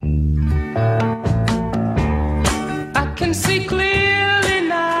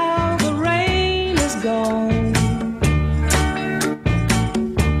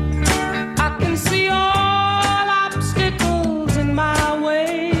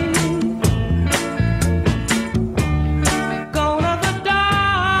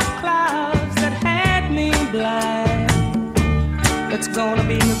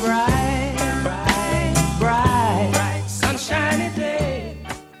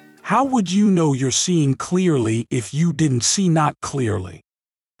How would you know you're seeing clearly if you didn't see not clearly?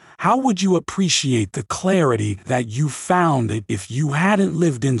 How would you appreciate the clarity that you found if you hadn't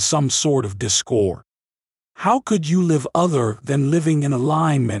lived in some sort of discord? How could you live other than living in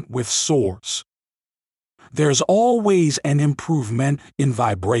alignment with Source? There's always an improvement in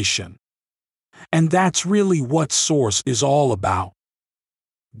vibration. And that's really what Source is all about.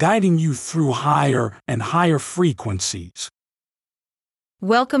 Guiding you through higher and higher frequencies.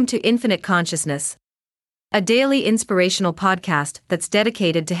 Welcome to Infinite Consciousness, a daily inspirational podcast that's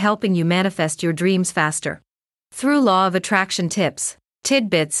dedicated to helping you manifest your dreams faster. Through law of attraction tips,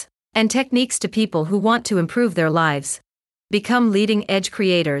 tidbits, and techniques to people who want to improve their lives, become leading-edge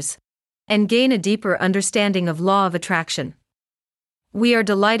creators, and gain a deeper understanding of law of attraction. We are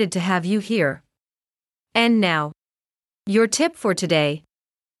delighted to have you here. And now, your tip for today.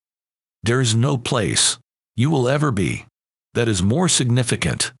 There's no place you will ever be that is more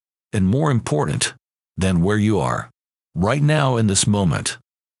significant and more important than where you are, right now in this moment.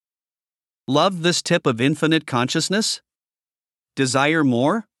 Love this tip of infinite consciousness? Desire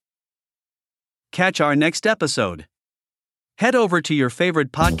more? Catch our next episode. Head over to your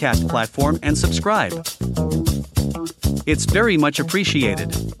favorite podcast platform and subscribe. It's very much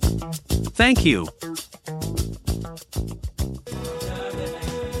appreciated. Thank you.